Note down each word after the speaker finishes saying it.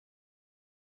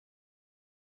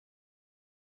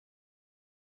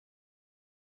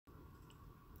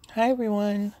Hi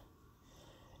everyone.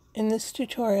 In this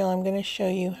tutorial I'm going to show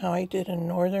you how I did a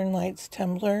Northern Lights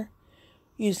tumbler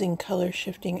using color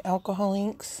shifting alcohol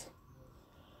inks.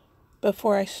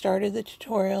 Before I started the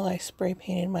tutorial I spray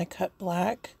painted my cup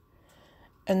black,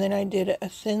 and then I did a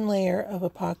thin layer of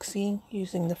epoxy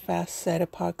using the fast set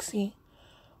epoxy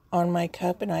on my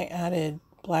cup, and I added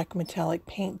black metallic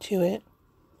paint to it.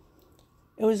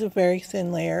 It was a very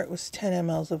thin layer. It was 10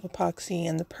 ml of epoxy,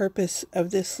 and the purpose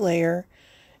of this layer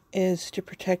is to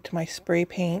protect my spray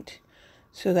paint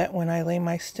so that when I lay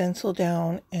my stencil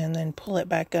down and then pull it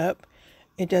back up,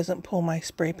 it doesn't pull my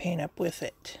spray paint up with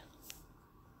it.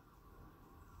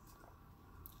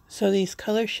 So these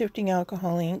color shifting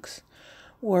alcohol inks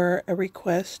were a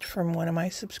request from one of my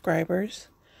subscribers,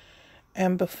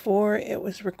 and before it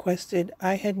was requested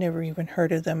I had never even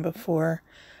heard of them before.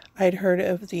 I'd heard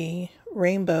of the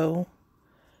rainbow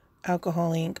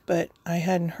alcohol ink, but I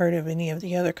hadn't heard of any of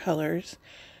the other colors.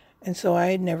 And so I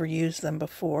had never used them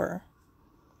before.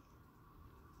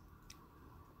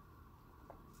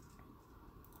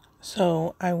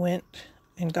 So I went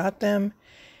and got them,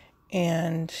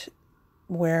 and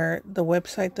where the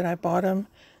website that I bought them,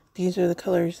 these are the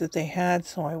colors that they had,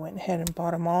 so I went ahead and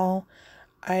bought them all.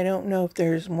 I don't know if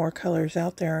there's more colors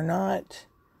out there or not,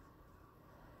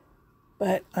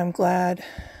 but I'm glad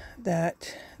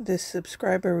that this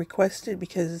subscriber requested,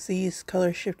 because these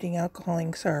color shifting alcohol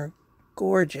inks are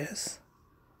gorgeous,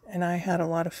 and I had a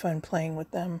lot of fun playing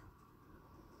with them.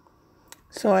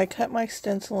 So I cut my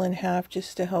stencil in half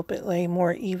just to help it lay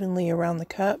more evenly around the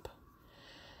cup,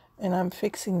 and I'm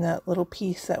fixing that little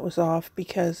piece that was off,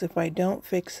 because if I don't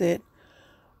fix it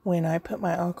when I put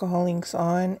my alcohol inks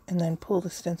on and then pull the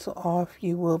stencil off,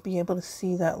 you will be able to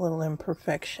see that little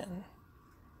imperfection.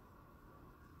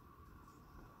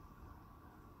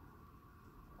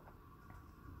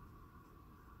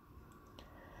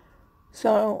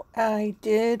 So I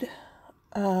did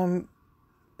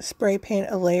spray paint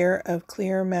a layer of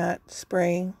clear matte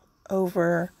spray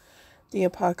over the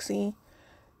epoxy,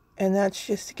 and that's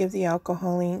just to give the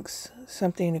alcohol inks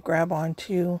something to grab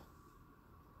onto.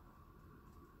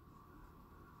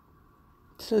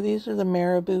 So these are the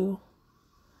Marabu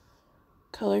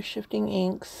color shifting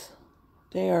inks.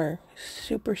 They are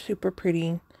super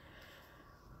pretty,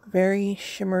 very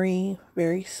shimmery,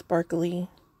 very sparkly.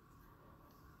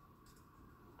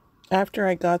 After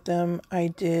I got them, I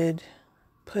did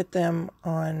put them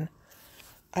on,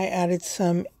 I added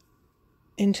some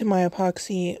into my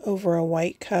epoxy over a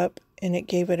white cup, and it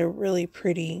gave it a really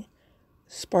pretty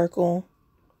sparkle.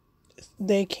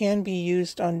 They can be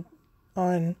used on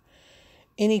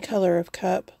any color of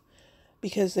cup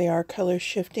because they are color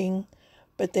shifting,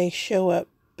 but they show up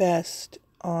best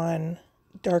on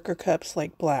darker cups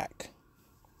like black.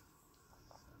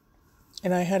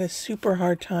 And I had a super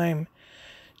hard time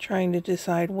trying to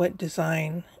decide what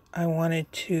design I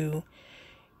wanted to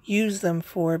use them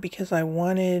for, because I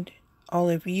wanted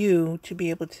all of you to be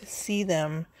able to see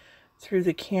them through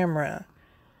the camera.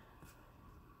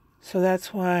 So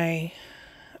that's why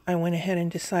I went ahead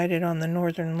and decided on the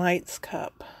Northern Lights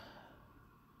cup.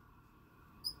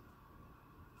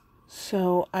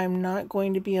 So I'm not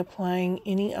going to be applying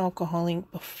any alcohol ink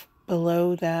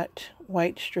below that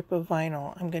white strip of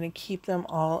vinyl. I'm going to keep them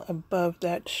all above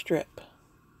that strip.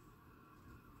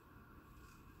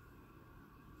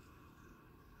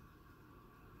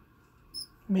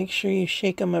 Make sure you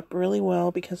shake them up really well,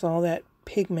 because all that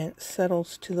pigment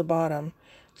settles to the bottom.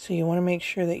 So you want to make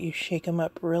sure that you shake them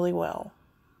up really well.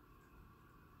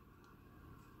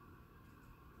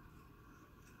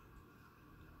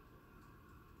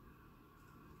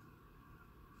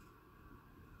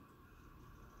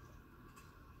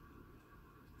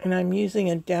 And I'm using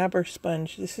a dabber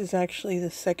sponge. This is actually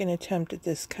the second attempt at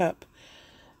this cup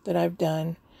that I've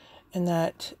done, and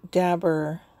that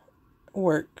dabber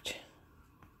worked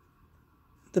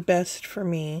the best for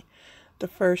me. The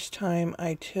first time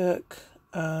I took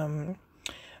a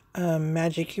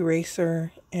magic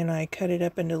eraser and I cut it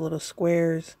up into little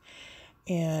squares,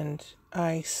 and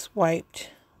I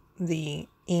swiped the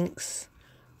inks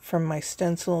from my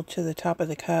stencil to the top of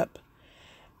the cup,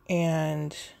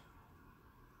 and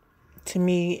to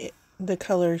me the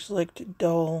colors looked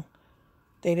dull.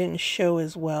 They didn't show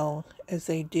as well as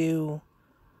they do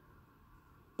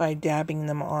by dabbing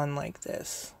them on like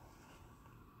this.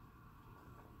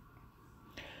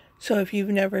 So if you've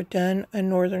never done a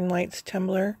Northern Lights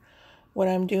tumbler, what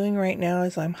I'm doing right now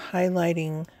is I'm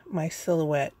highlighting my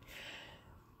silhouette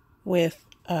with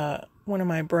one of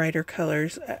my brighter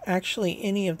colors. Actually,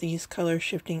 any of these color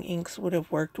shifting inks would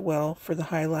have worked well for the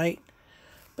highlight,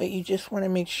 but you just want to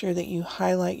make sure that you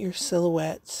highlight your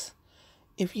silhouettes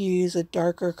if you use a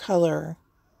darker color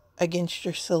against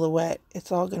your silhouette,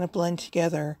 it's all going to blend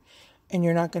together and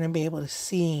you're not going to be able to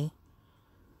see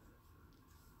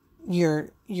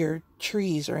your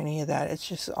trees or any of that. It's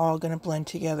just all going to blend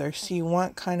together. So you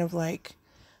want kind of like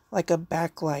a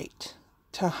backlight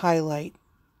to highlight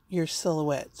your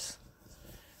silhouettes.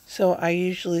 So I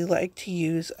usually like to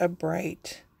use a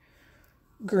bright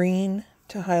green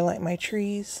to highlight my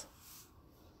trees.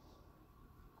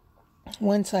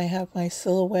 Once I have my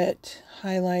silhouette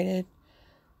highlighted,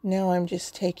 now I'm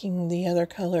just taking the other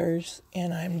colors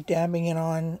and I'm dabbing it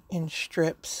on in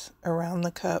strips around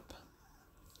the cup.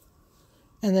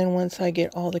 And then once I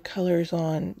get all the colors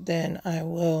on, then I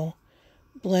will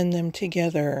blend them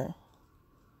together.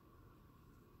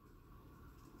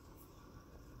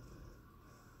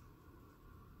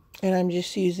 And I'm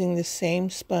just using the same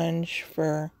sponge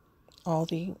for all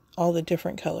the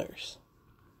different colors.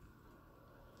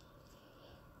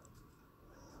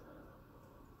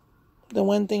 The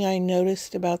one thing I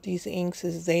noticed about these inks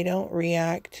is they don't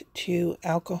react to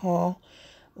alcohol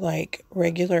like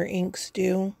regular inks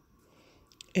do.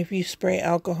 If you spray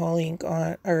alcohol ink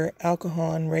on, or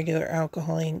alcohol on regular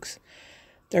alcohol inks,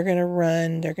 they're going to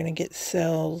run, they're going to get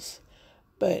cells,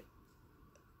 but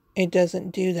it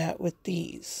doesn't do that with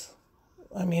these.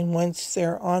 I mean, once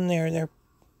they're on there,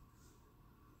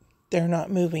 they're not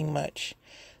moving much.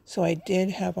 So I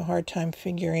did have a hard time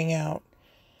figuring out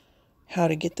how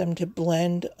to get them to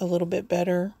blend a little bit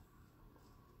better.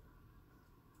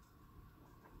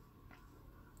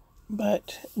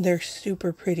 But they're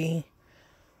super pretty.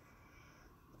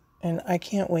 And I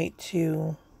can't wait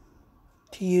to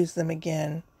use them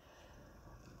again.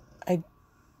 I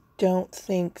don't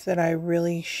think that I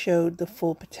really showed the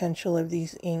full potential of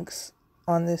these inks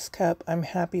on this cup. I'm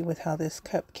happy with how this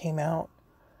cup came out.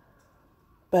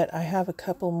 But I have a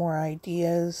couple more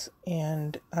ideas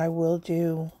and I will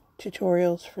do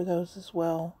tutorials for those as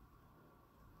well.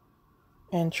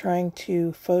 And trying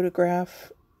to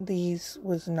photograph these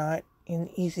was not an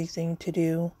easy thing to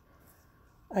do.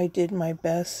 I did my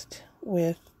best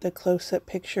with the close-up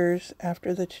pictures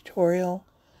after the tutorial,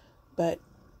 but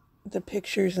the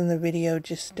pictures in the video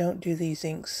just don't do these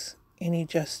inks any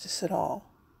justice at all.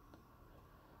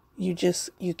 You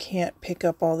can't pick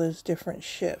up all those different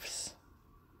shifts.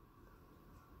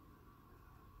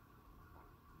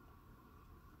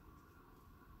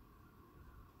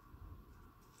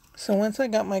 So once I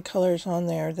got my colors on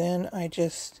there, then I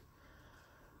just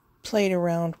played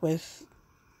around with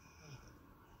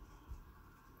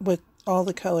all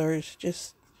the colors,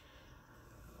 just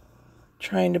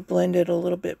trying to blend it a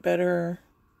little bit better,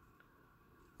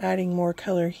 adding more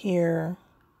color here,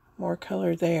 more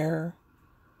color there,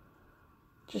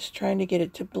 just trying to get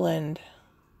it to blend.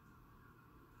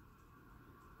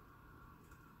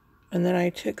 And then I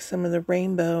took some of the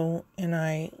rainbow and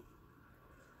I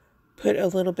put a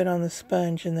little bit on the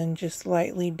sponge and then just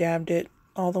lightly dabbed it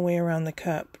all the way around the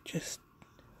cup. Just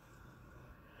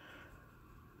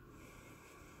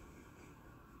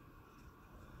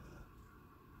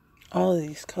all of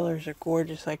these colors are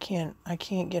gorgeous. I can't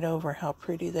get over how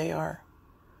pretty they are.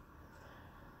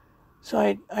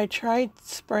 So I tried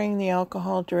spraying the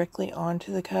alcohol directly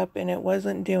onto the cup and it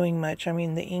wasn't doing much. I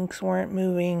mean, the inks weren't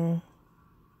moving.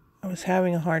 I was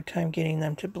having a hard time getting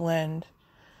them to blend.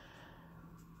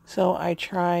 So I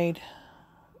tried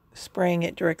spraying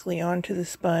it directly onto the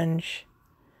sponge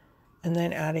and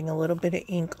then adding a little bit of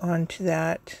ink onto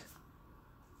that.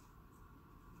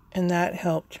 And that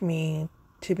helped me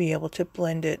to be able to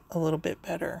blend it a little bit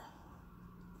better.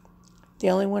 The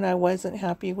only one I wasn't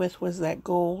happy with was that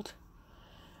gold.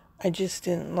 I just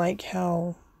didn't like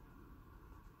how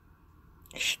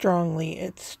strongly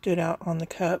it stood out on the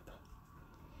cup.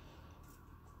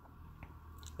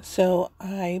 So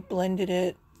I blended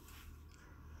it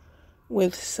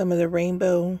with some of the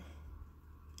rainbow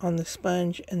on the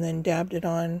sponge and then dabbed it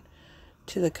on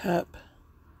to the cup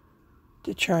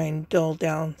to try and dull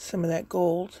down some of that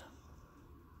gold.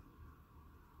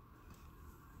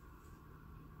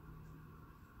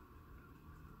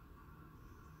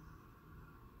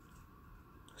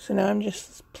 So now I'm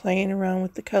just playing around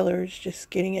with the colors,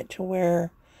 just getting it to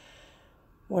where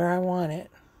I want it.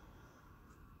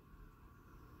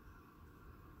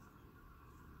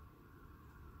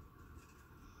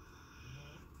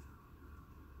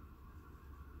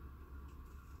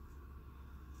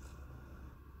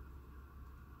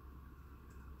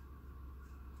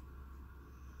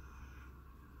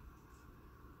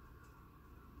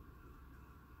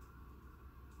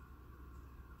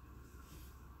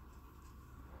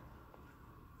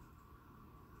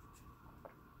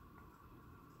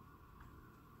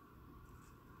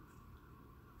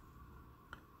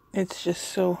 It's just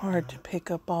so hard to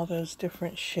pick up all those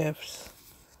different shifts.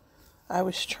 I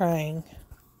was trying.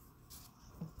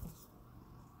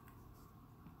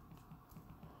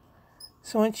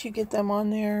 So once you get them on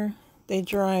there, they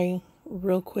dry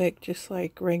real quick, just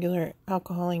like regular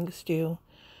alcohol inks do.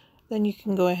 Then you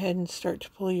can go ahead and start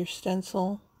to pull your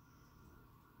stencil.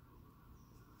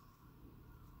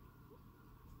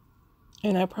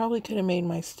 And I probably could have made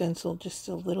my stencil just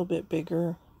a little bit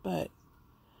bigger, but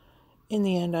in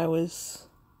the end I was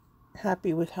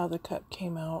happy with how the cup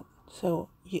came out. So,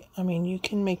 I mean, you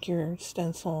can make your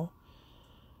stencil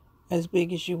as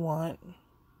big as you want.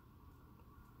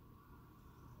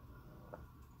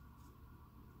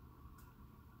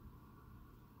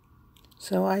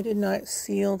 So I did not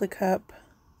seal the cup.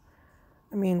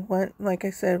 I mean, like I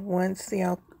said, once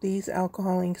these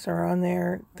alcohol inks are on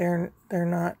there, they're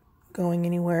not going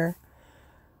anywhere.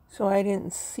 So I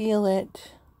didn't seal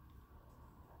it.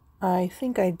 I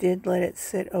think I did let it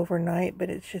sit overnight, but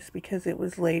it's just because it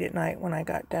was late at night when I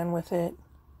got done with it.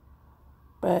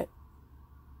 But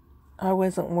I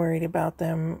wasn't worried about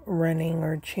them running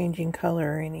or changing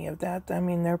color or any of that. I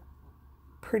mean, they're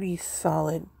pretty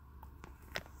solid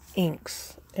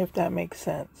inks, if that makes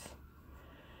sense.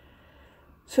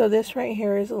 So this right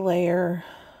here is a layer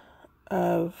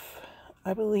of,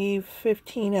 I believe,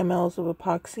 15 mLs of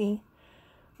epoxy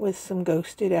with some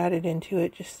ghosted added into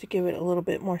it just to give it a little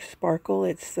bit more sparkle.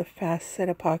 It's the fast set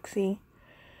epoxy.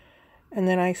 And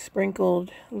then I sprinkled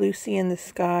Lucy in the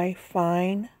Sky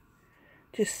Fine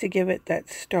just to give it that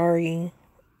starry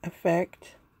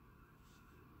effect.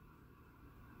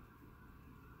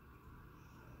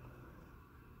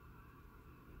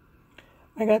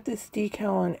 I got this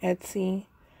decal on Etsy,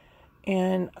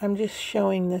 and I'm just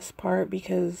showing this part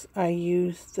because I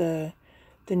used the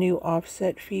new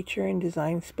offset feature in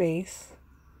Design Space.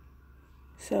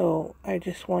 So I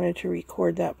just wanted to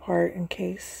record that part in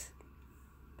case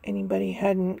anybody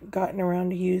hadn't gotten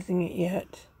around to using it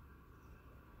yet.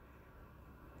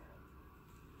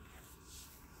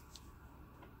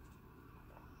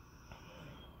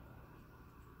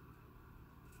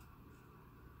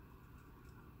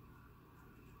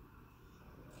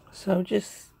 So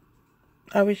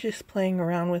I was just playing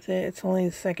around with it. It's only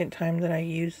the second time that I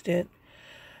used it,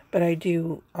 but I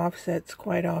do offsets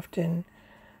quite often.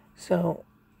 So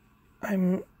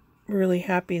I'm really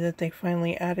happy that they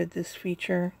finally added this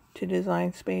feature to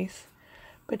Design Space.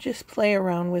 But just play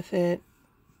around with it,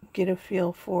 get a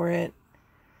feel for it.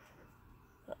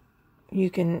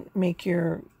 You can make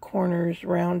your corners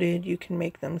rounded, you can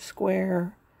make them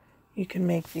square, you can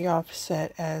make the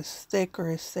offset as thick or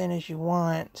as thin as you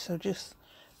want. So just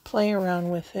play around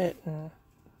with it and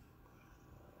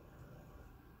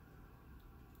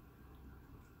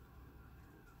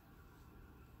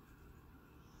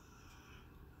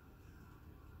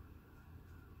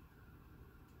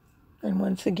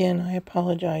once again, I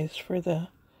apologize for the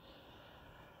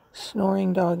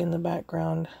snoring dog in the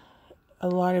background. A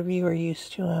lot of you are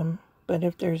used to him, but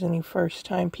if there's any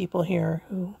first-time people here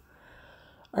who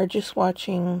are just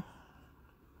watching,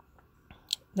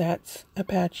 that's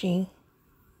Apache,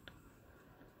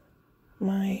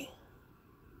 my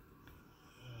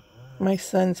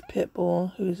son's pit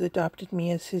bull, who's adopted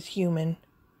me as his human.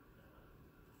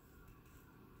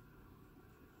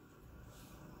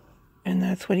 And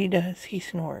that's what he does. He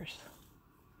snores.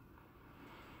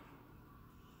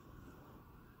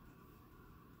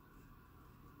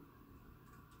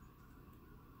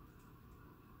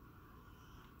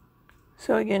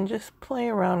 So again, just play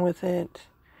around with it.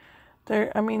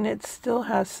 I mean, it still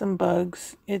has some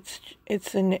bugs. It's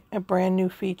a brand new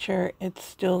feature. It's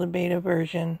still the beta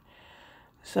version.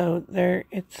 So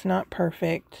it's not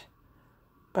perfect,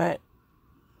 but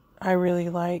I really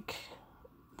like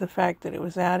the fact that it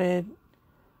was added,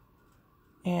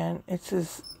 and it's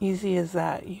as easy as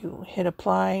that. You hit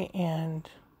apply and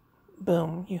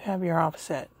boom, you have your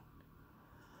offset.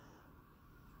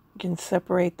 You can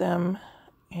separate them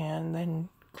and then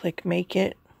click make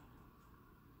it.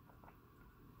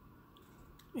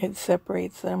 It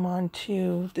separates them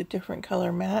onto the different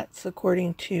color mats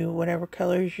according to whatever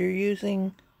colors you're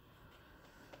using.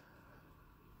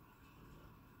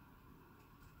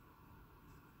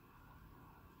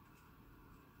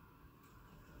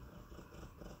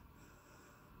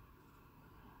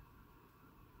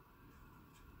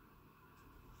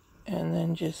 And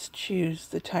then just choose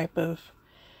the type of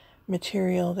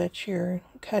material that you're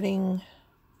cutting.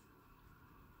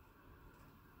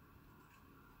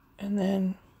 And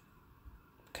then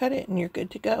cut it and you're good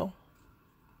to go.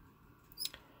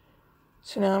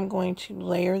 So now I'm going to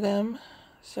layer them.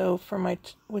 So for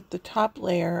with the top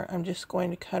layer, I'm just going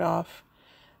to cut off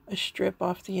a strip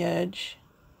off the edge,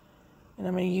 and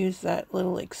I'm going to use that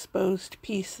little exposed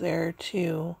piece there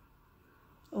to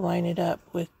line it up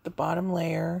with the bottom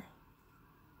layer.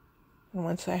 And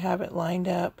once I have it lined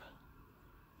up,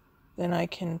 then I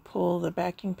can pull the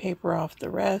backing paper off the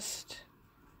rest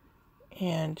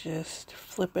and just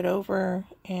flip it over,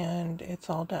 and it's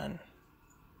all done.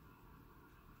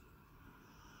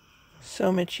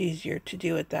 So much easier to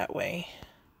do it that way.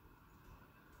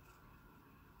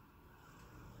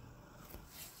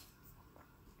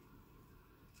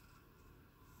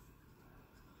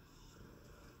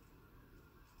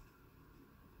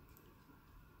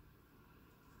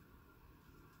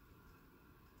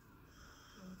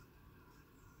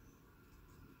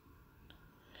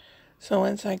 So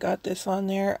once I got this on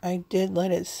there, I did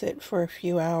let it sit for a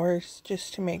few hours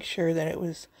just to make sure that it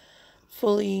was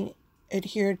fully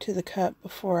adhered to the cup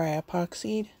before I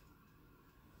epoxied.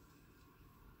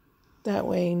 That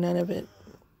way none of it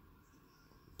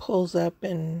pulls up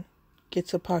and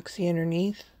gets epoxy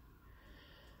underneath.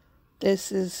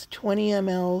 This is 20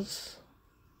 mLs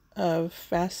of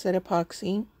fast set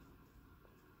epoxy.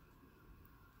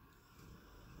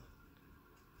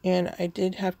 And I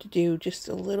did have to do just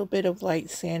a little bit of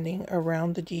light sanding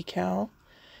around the decal.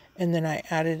 And then I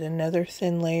added another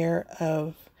thin layer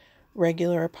of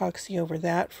regular epoxy over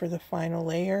that for the final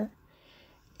layer.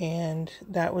 And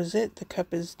that was it. The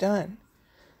cup is done.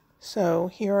 So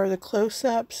here are the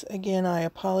close-ups. Again, I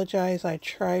apologize. I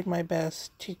tried my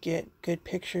best to get good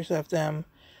pictures of them,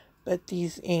 but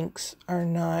these inks are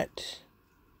not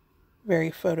very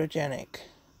photogenic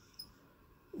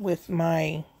with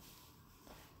my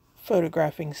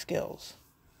photographing skills.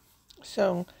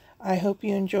 So I hope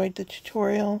you enjoyed the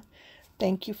tutorial.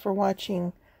 Thank you for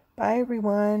watching. Bye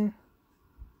everyone.